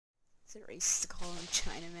Is it racist to call him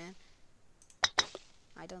Chinaman?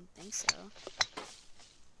 I don't think so.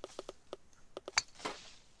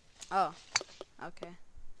 Oh, okay.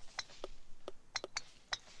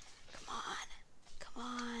 Come on. Come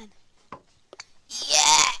on.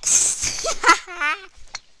 Yes!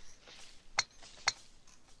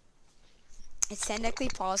 It's technically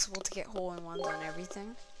possible to get hole-in-ones on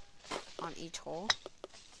everything. On each hole.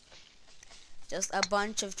 Just a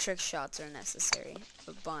bunch of trick shots are necessary.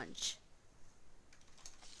 A bunch.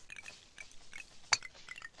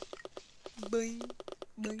 Boing,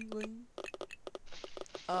 boing, boing.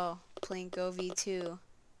 Oh, playing Go V2.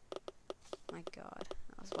 My god.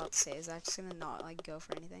 I was about to say, is that just gonna not, like, go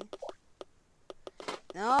for anything?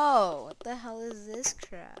 No! What the hell is this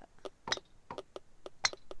crap?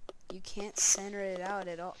 You can't center it out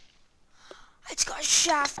at all. I just got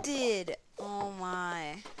shafted! Oh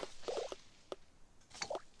my.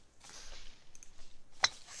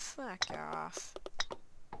 Fuck off.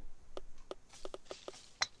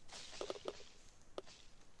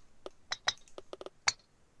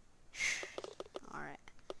 Alright.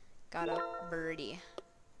 Got a birdie.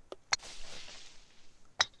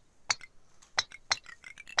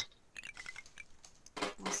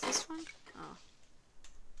 What's this one? Oh.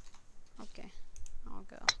 Okay. I'll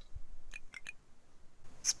go.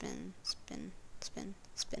 Spin, spin, spin,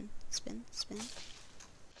 spin, spin, spin.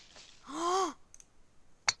 Oh!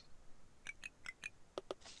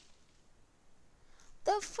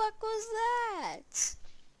 The fuck was that?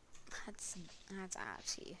 That's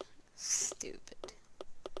actually stupid.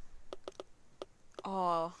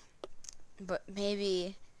 Oh, but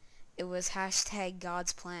maybe it was hashtag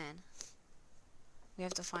God's plan. We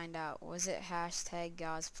have to find out. Was it hashtag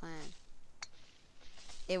God's plan?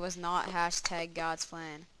 It was not hashtag God's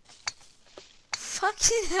plan.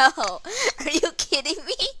 Fucking hell! Are you kidding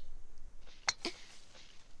me?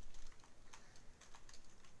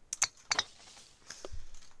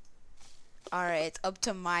 Alright, it's up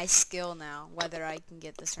to my skill now, whether I can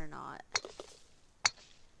get this or not.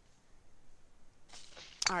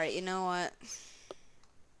 Alright, you know what?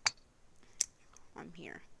 I'm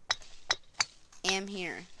here. Am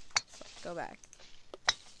here. Go back.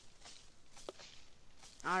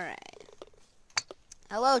 Alright.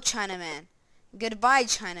 Hello, Chinaman. Goodbye,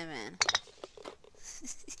 Chinaman.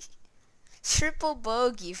 Triple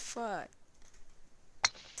bogey, fuck.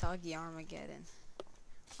 Toggy Armageddon.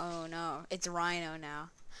 Oh no, it's Rhino now.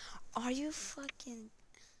 Are you fucking...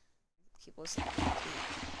 Keep listening.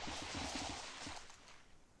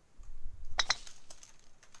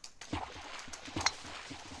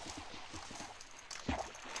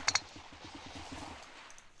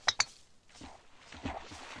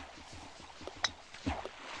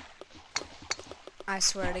 I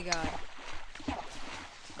swear to God.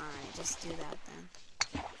 Alright, just do that then.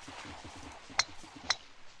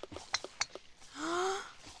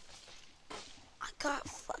 I got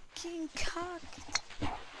fucking cocked.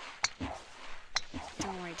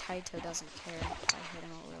 Don't worry, Taito doesn't care if I hit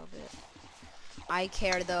him a little bit. I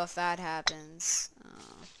care though if that happens.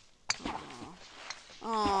 Oh.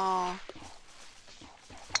 Oh.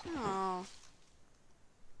 Oh.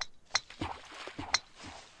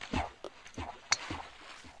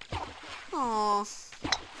 Oh.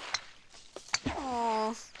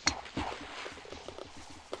 Oh.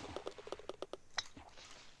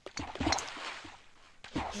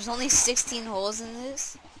 There's only 16 holes in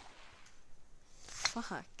this?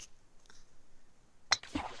 Fuck.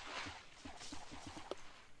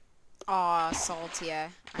 Aw, salty. I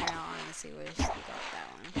honestly wish they got that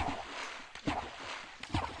one.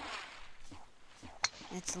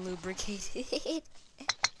 It's lubricated.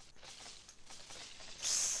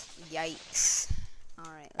 Yikes.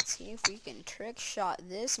 Alright, let's see if we can trick shot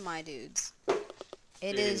this, my dudes.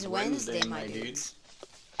 It is Wednesday, my dudes.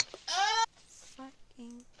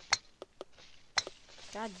 Fucking...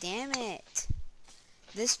 God damn it.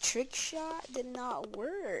 This trick shot did not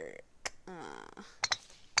work.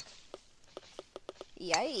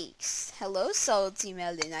 Yikes. Hello, Salty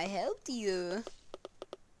Melon. I helped you.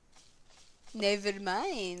 Never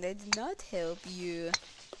mind. I did not help you.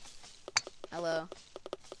 Hello.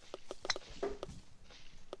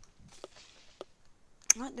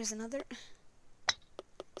 What? There's another?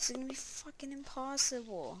 This is gonna be fucking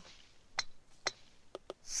impossible.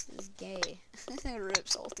 This is gay. Rip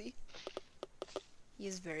Salty. He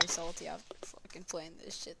is very salty after fucking playing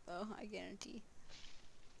this shit though, I guarantee.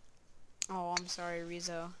 Oh, I'm sorry,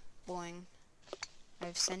 Rizzo. Boing.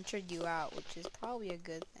 I've centered you out, which is probably a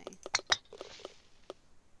good thing.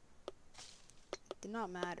 It did not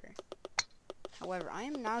matter. However, I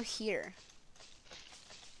am now here.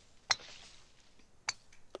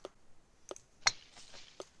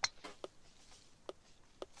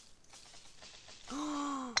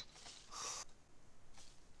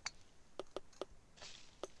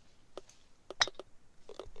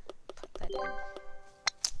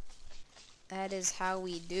 That is how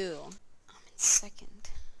we do. I'm in second.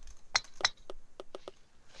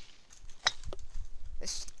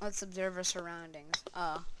 Let's observe our surroundings.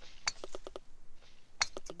 To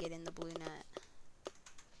get in the blue net.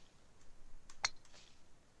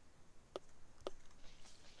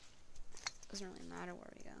 Doesn't really matter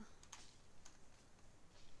where we go.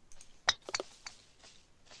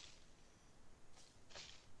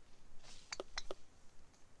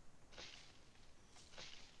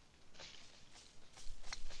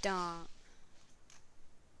 Don't.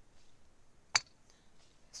 I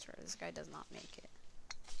swear this guy does not make it.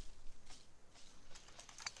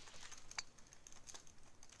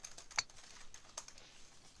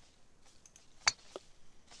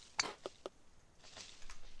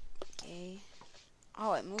 Okay.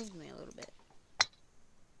 Oh, it moved me a little bit.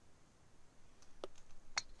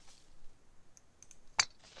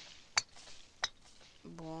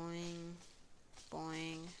 Boing.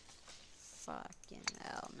 Boing. Fucking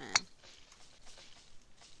hell, man.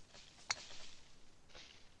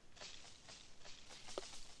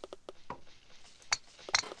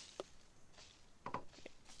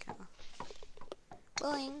 Go.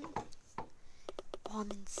 Boing. Oh, I'm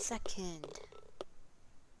in second.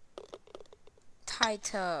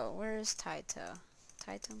 Taito. Where is Taito?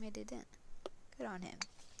 Taito made it in. Good on him.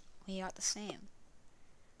 We got the same.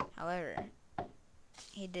 However,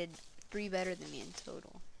 he did 3 better than me in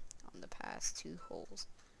total on the past 2 holes.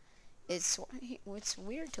 It's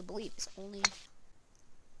weird to believe. It's only...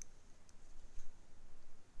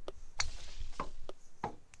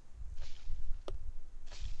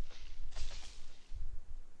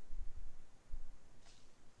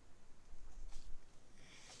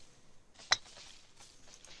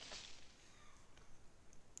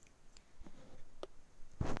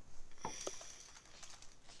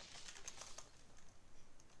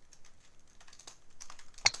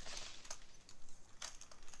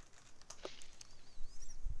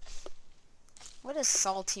 What is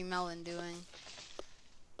Salty Melon doing?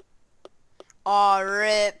 Aw,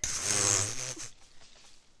 rip.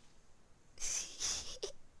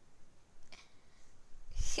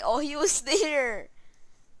 Oh, he was there.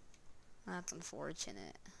 That's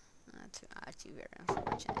unfortunate. That's actually very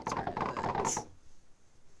unfortunate tournament.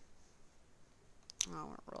 Oh,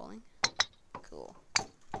 we're rolling. Cool.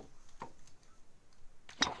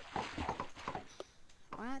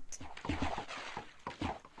 What?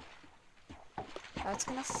 That's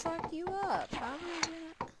gonna fuck you up. How are you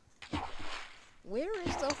gonna... Where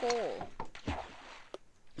is the hole?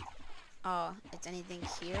 Oh, it's anything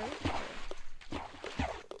here?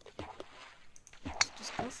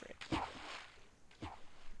 Just go for it.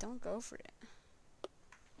 Don't go for it.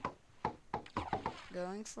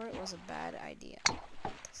 Going for it was a bad idea.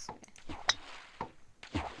 This way.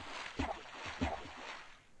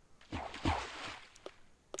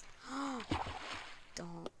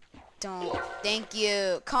 Don't. Thank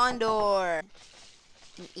you. Condor.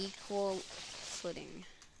 An equal footing.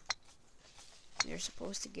 You're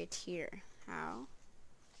supposed to get here. How?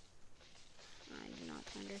 I do not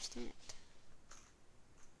understand.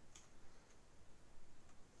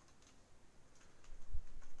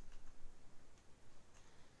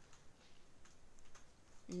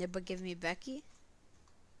 Nibba give me Becky?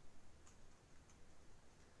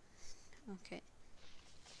 Okay.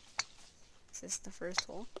 Is this the first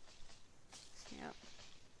hole? Yep.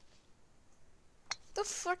 The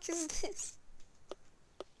fuck is this?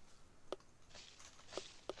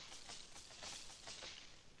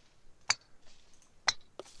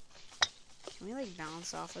 Can we like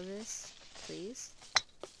bounce off of this, please?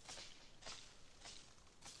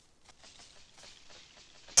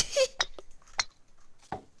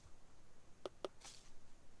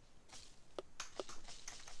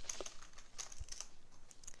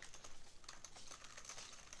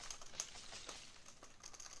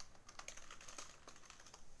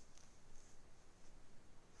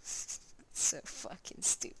 So fucking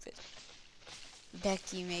stupid.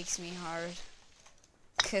 Becky makes me hard.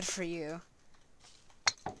 Good for you.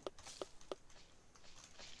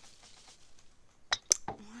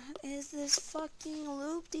 What is this fucking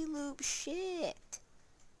loop-de-loop shit?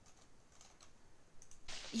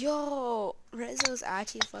 Yo, Rizzo's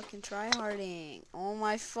actually fucking tryharding. Oh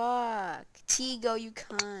my fuck. Tigo, you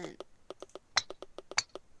cunt.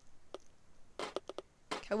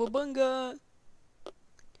 Cowabunga.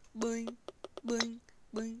 Boing, boing,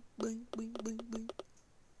 boing, boing, boing, boing, boing.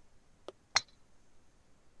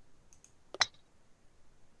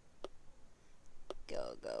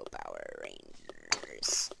 Go, go, Power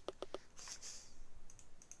Rangers.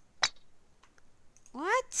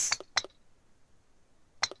 What?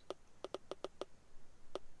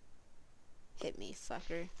 Hit me,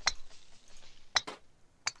 fucker.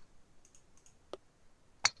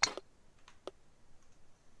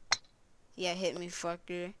 Yeah, hit me,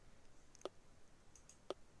 fucker.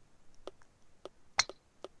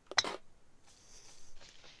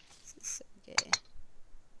 This is so gay.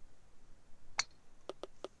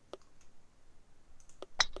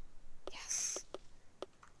 Yes.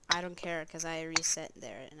 I don't care because I reset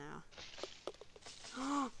there now.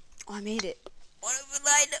 Oh, I made it. What if it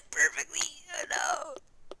lined up perfectly? Oh no.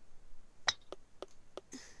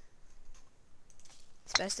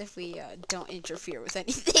 It's best if we don't interfere with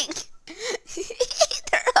anything.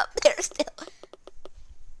 They're up there still.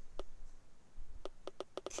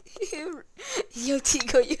 Yo,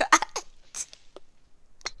 Tico, you at?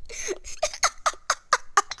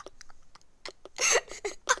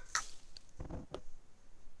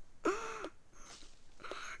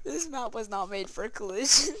 This map was not made for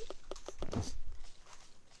collision.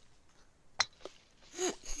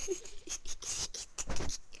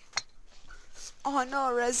 Oh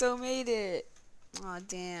no, Rezo made it. Oh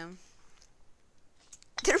damn.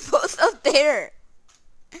 They're both up there.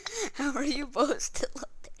 How are you both still up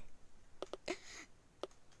there?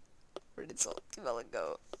 Where did Salty Melon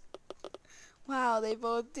go? Wow, they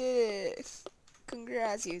both did it.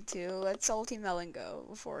 Congrats, you two. Let Salty Melon go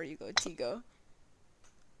before you go, Tigo.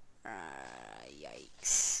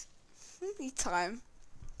 Yikes. Need time.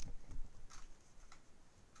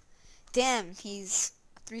 Damn, he's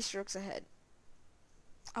 3 strokes ahead.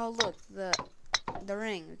 Oh look, the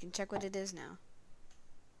ring. We can check what it is now.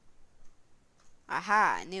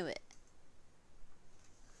 Aha, I knew it.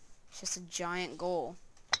 It's just a giant goal.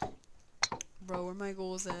 Bro, where my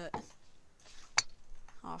goals at?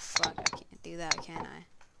 Oh fuck, I can't do that, can I?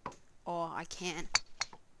 Oh, I can.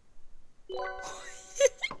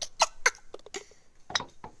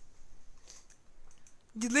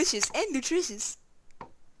 Delicious and nutritious.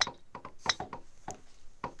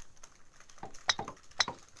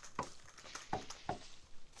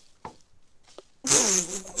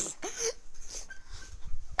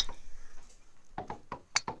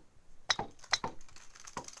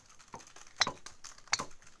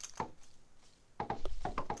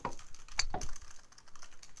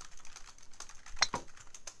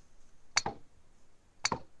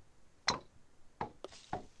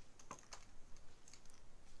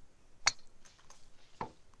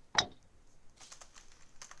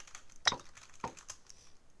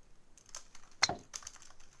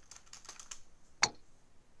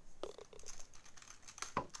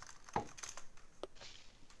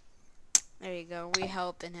 There you go, we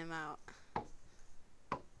helping him out.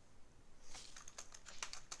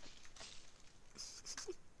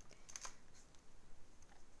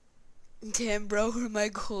 Damn bro, where my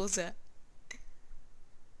goals at?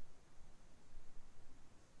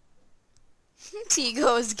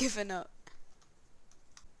 Tigo is giving up.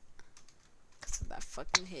 Cause of that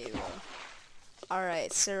fucking Halo.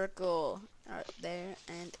 Alright, circle there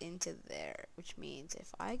and into there. Which means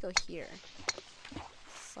if I go here.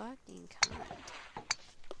 Fucking cunt.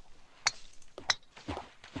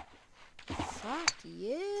 Fuck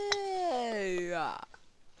yeah.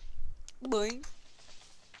 Boing.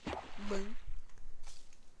 Boing.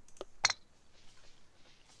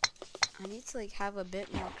 I need to like have a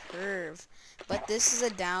bit more curve. But this is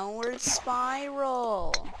a downward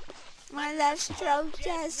spiral. My left stroke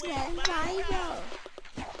just went viral.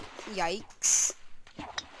 Yikes.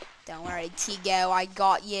 Don't worry, Tigo, I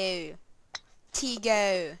got you.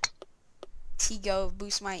 Tigo. Tigo,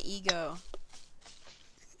 boost my ego.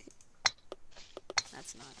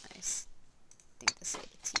 That's not nice. I think to say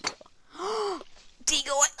to Tigo.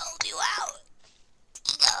 Tigo, I held you out.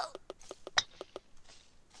 Tigo.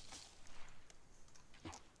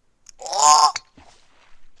 Oh!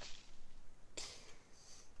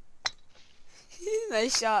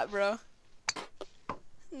 Nice shot, bro.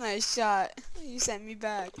 Nice shot. You sent me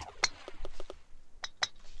back.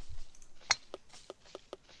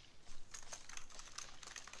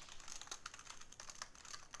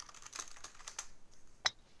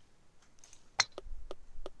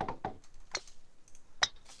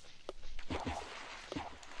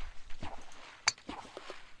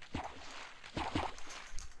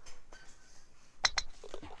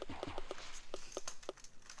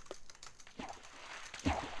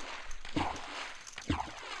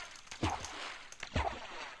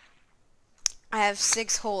 I have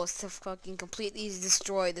 6 holes to fucking completely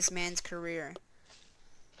destroy this man's career.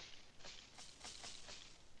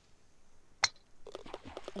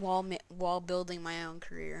 While building my own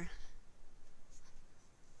career.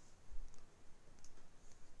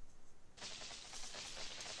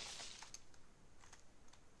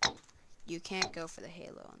 You can't go for the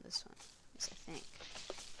halo on this one. Yes, I think.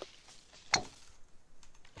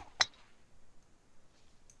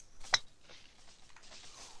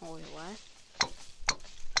 Oh, wait, what?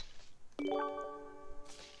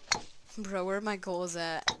 Bro, where are my goals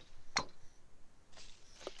at?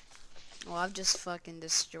 Well, I've just fucking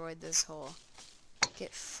destroyed this hole.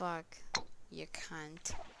 Get fuck, you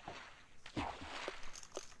cunt.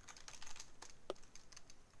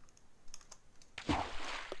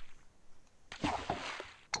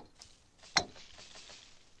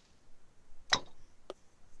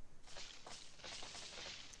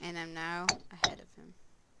 And I'm now ahead of him.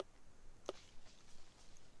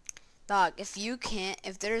 Dog, if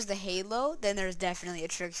there's the halo, then there's definitely a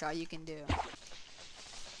trick shot you can do.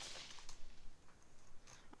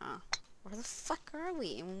 Oh, where the fuck are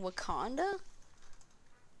we? In Wakanda?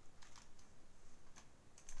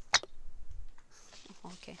 Oh,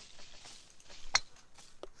 okay.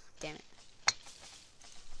 Damn it.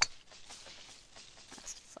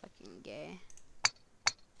 That's fucking gay.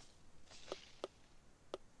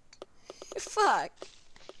 Fuck.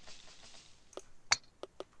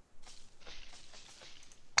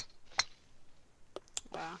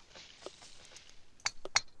 Wow.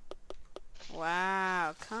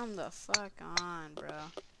 Wow, come the fuck on,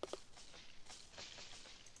 bro.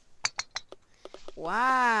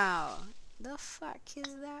 Wow. The fuck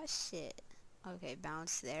is that shit? Okay,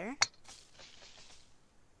 bounce there.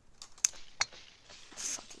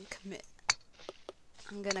 Fucking commit.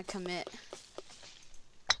 I'm gonna commit.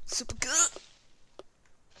 Super good.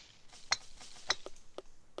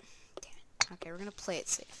 Damn it. Okay, we're gonna play it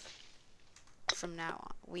safe. From now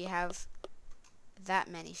on, we have that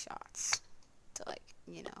many shots to, like,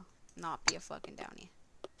 you know, not be a fucking downy.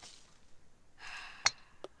 I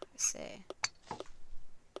say.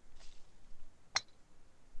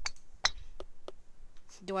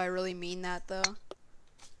 Do I really mean that though?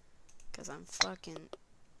 Cause I'm fucking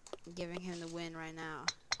giving him the win right now.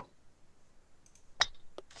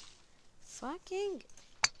 Fucking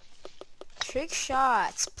trick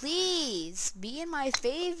shots, please be in my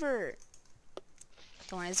favor.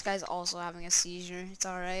 Don't worry, this guy's also having a seizure. It's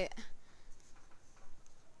alright.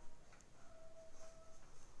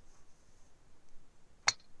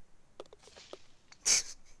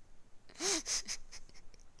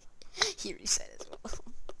 He reset as well.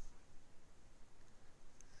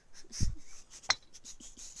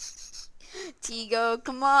 Tigo,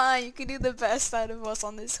 come on, you can do the best out of us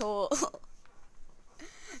on this hole.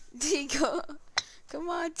 Tigo, come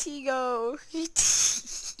on, Tigo. Tigo.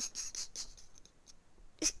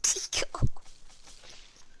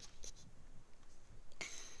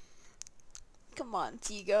 Come on,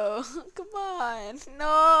 Tigo. Come on.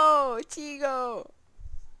 No, Tigo.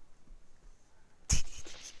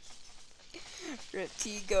 Rip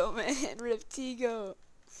Tigo, man. Rip Tigo.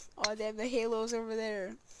 Oh, damn, the Halo's over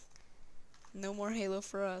there. No more Halo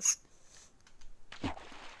for us.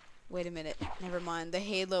 Wait a minute. Never mind. The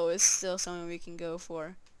Halo is still something we can go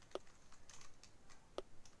for.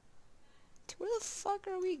 Where the fuck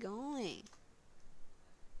are we going?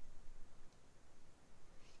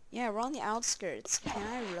 Yeah, we're on the outskirts. Can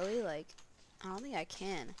I really, like... I don't think I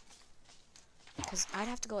can. Because I'd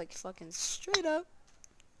have to go, like, fucking straight up.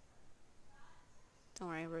 Don't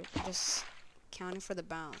worry, we're just counting for the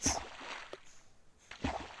bounce.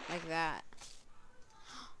 Like that.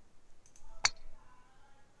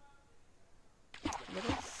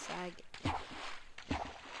 Little faggot.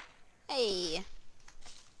 Hey!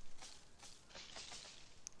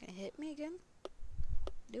 Gonna hit me again?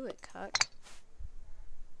 Do it, cuck.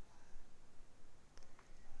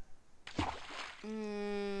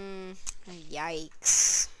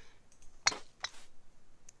 Yikes.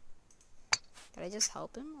 Did I just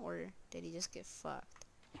help him, or did he just get fucked?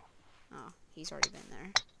 Oh, he's already been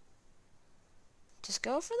there. Just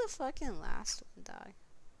go for the fucking last one, dog.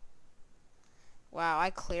 Wow, I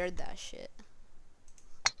cleared that shit.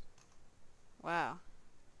 Wow.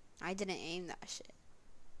 I didn't aim that shit.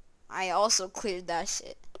 I also cleared that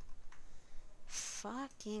shit.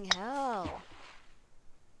 Fucking hell.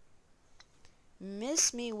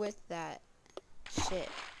 Miss me with that shit.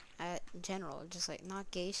 In general, just like,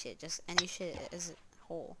 not gay shit, just any shit as a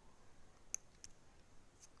whole.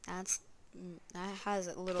 That has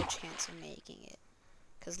a little chance of making it.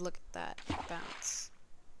 Cause look at that. Bounce.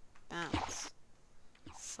 Bounce.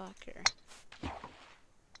 Fucker.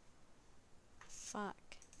 Fuck.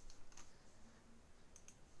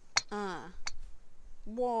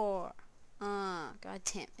 War. God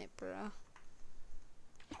damn it, bro.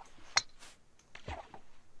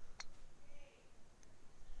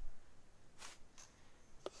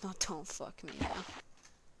 No, don't fuck me now.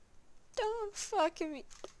 Don't fucking me.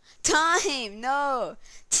 Time! No!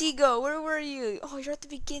 Tigo, where were you? Oh, you're at the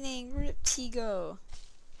beginning. Rip Tigo.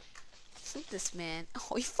 Look at this man.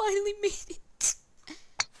 Oh, he finally made it.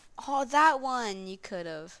 Oh, that one you could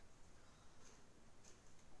have.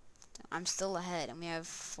 I'm still ahead, and we have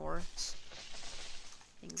 4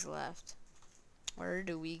 things left. Where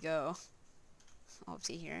do we go? Oh, up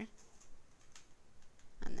to here.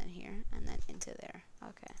 And then here, and then into there.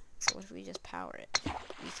 Okay. So what if we just power it?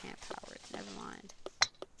 We can't power it. Never mind.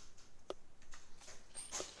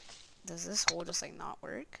 Does this hole just like not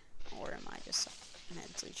work? Or am I just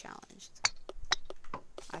mentally challenged?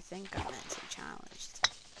 I think I'm mentally challenged.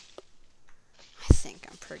 I think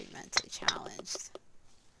I'm pretty mentally challenged.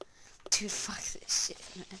 Dude, fuck this shit,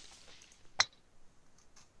 man.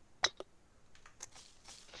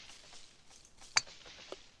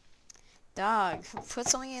 Dog, put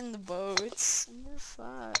something in the boats. We're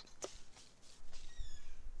fucked.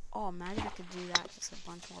 Oh, imagine I could do that just a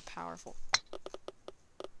bunch more powerful.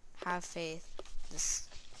 Have faith. I'm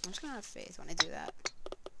just gonna have faith when I do that.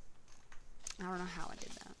 I don't know how I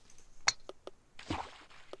did that.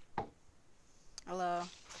 Hello?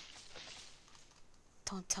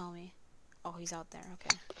 Don't tell me. Oh, he's out there.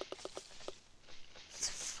 Okay.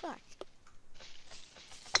 Fuck.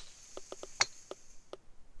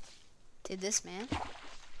 Did this, man?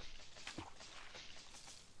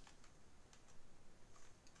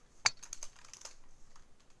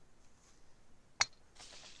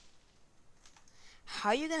 How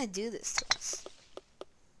are you gonna do this to us?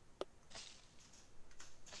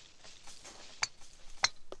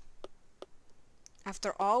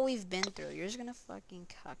 After all we've been through, you're just gonna fucking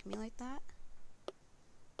cuck me like that?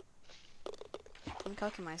 I'm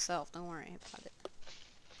cucking myself, don't worry about it.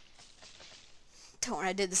 Don't worry,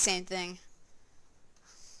 I did the same thing.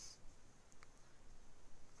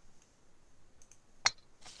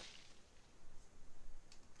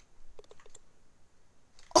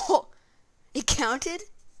 Oh! It counted?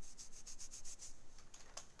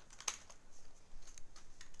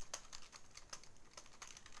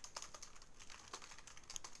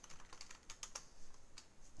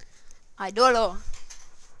 Idolo.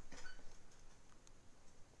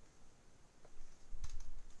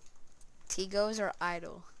 Tigos are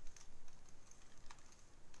idle.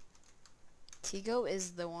 Tigo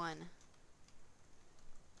is the one.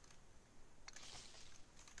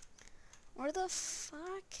 Where the fuck?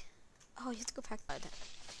 Oh, you have to go back.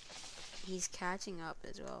 He's catching up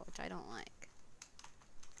as well, which I don't like.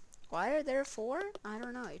 Why are there 4? I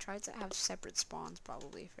don't know. He tried to have separate spawns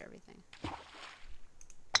probably for everything.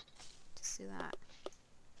 Just do that.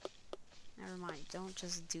 Never mind. Don't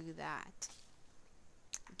just do that.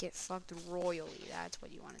 Get fucked royally. That's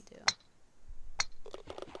what you want to do.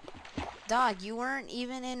 Dog, you weren't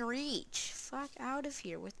even in reach. Fuck out of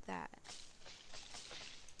here with that.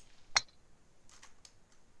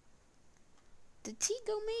 Did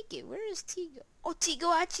Tigo make it? Where is Tigo? Oh,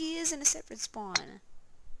 Tigo actually is in a separate spawn.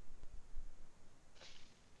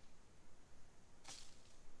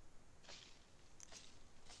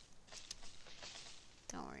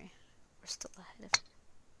 Don't worry. We're still ahead of him.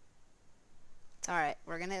 It's alright.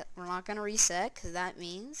 We're not gonna reset, because that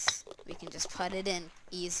means we can just put it in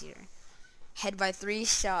easier. Head by 3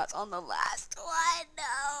 shots on the last one.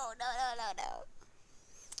 No, no, no, no, no.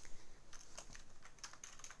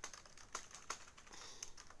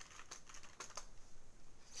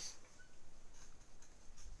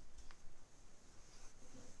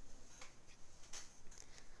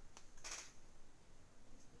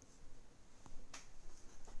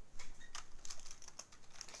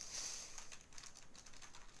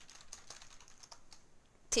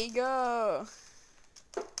 Tigo!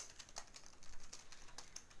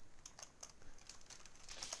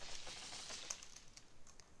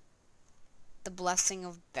 The blessing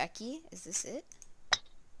of Becky? Is this it?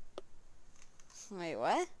 Wait,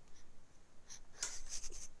 what?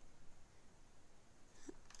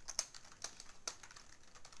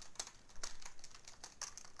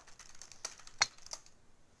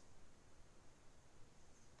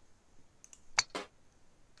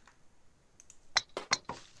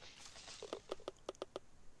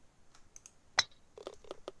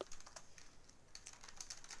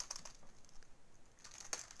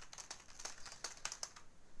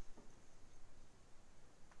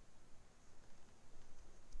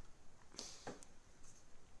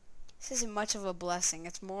 This isn't much of a blessing.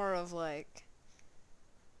 It's more of like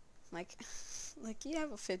you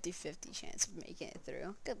have a 50-50 chance of making it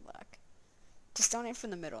through. Good luck. Just don't aim from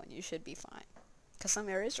the middle and you should be fine. Because some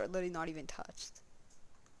areas are literally not even touched.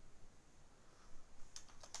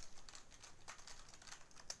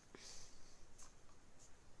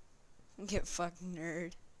 Get fucked,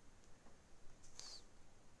 nerd.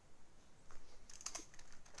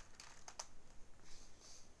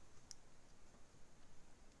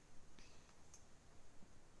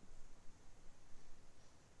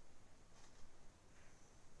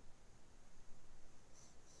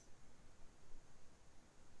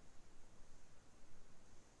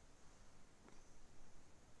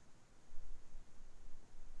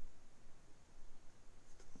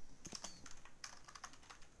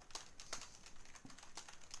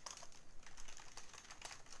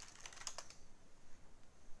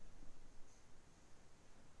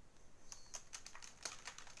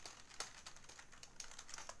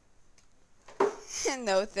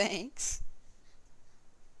 No thanks.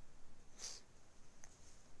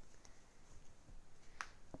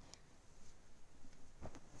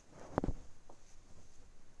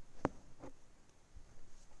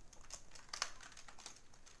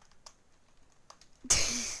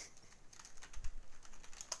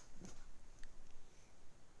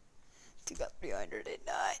 You got 309.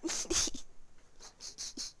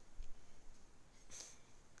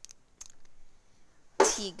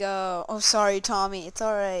 Go. Oh, sorry, Tommy. It's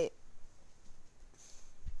alright.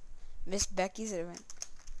 Miss Becky's event.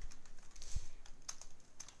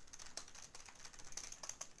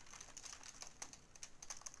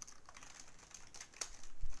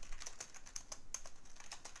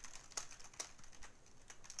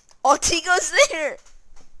 Oh, Tigo's there!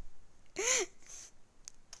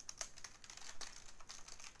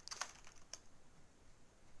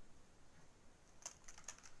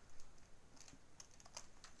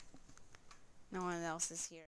 No one else is here.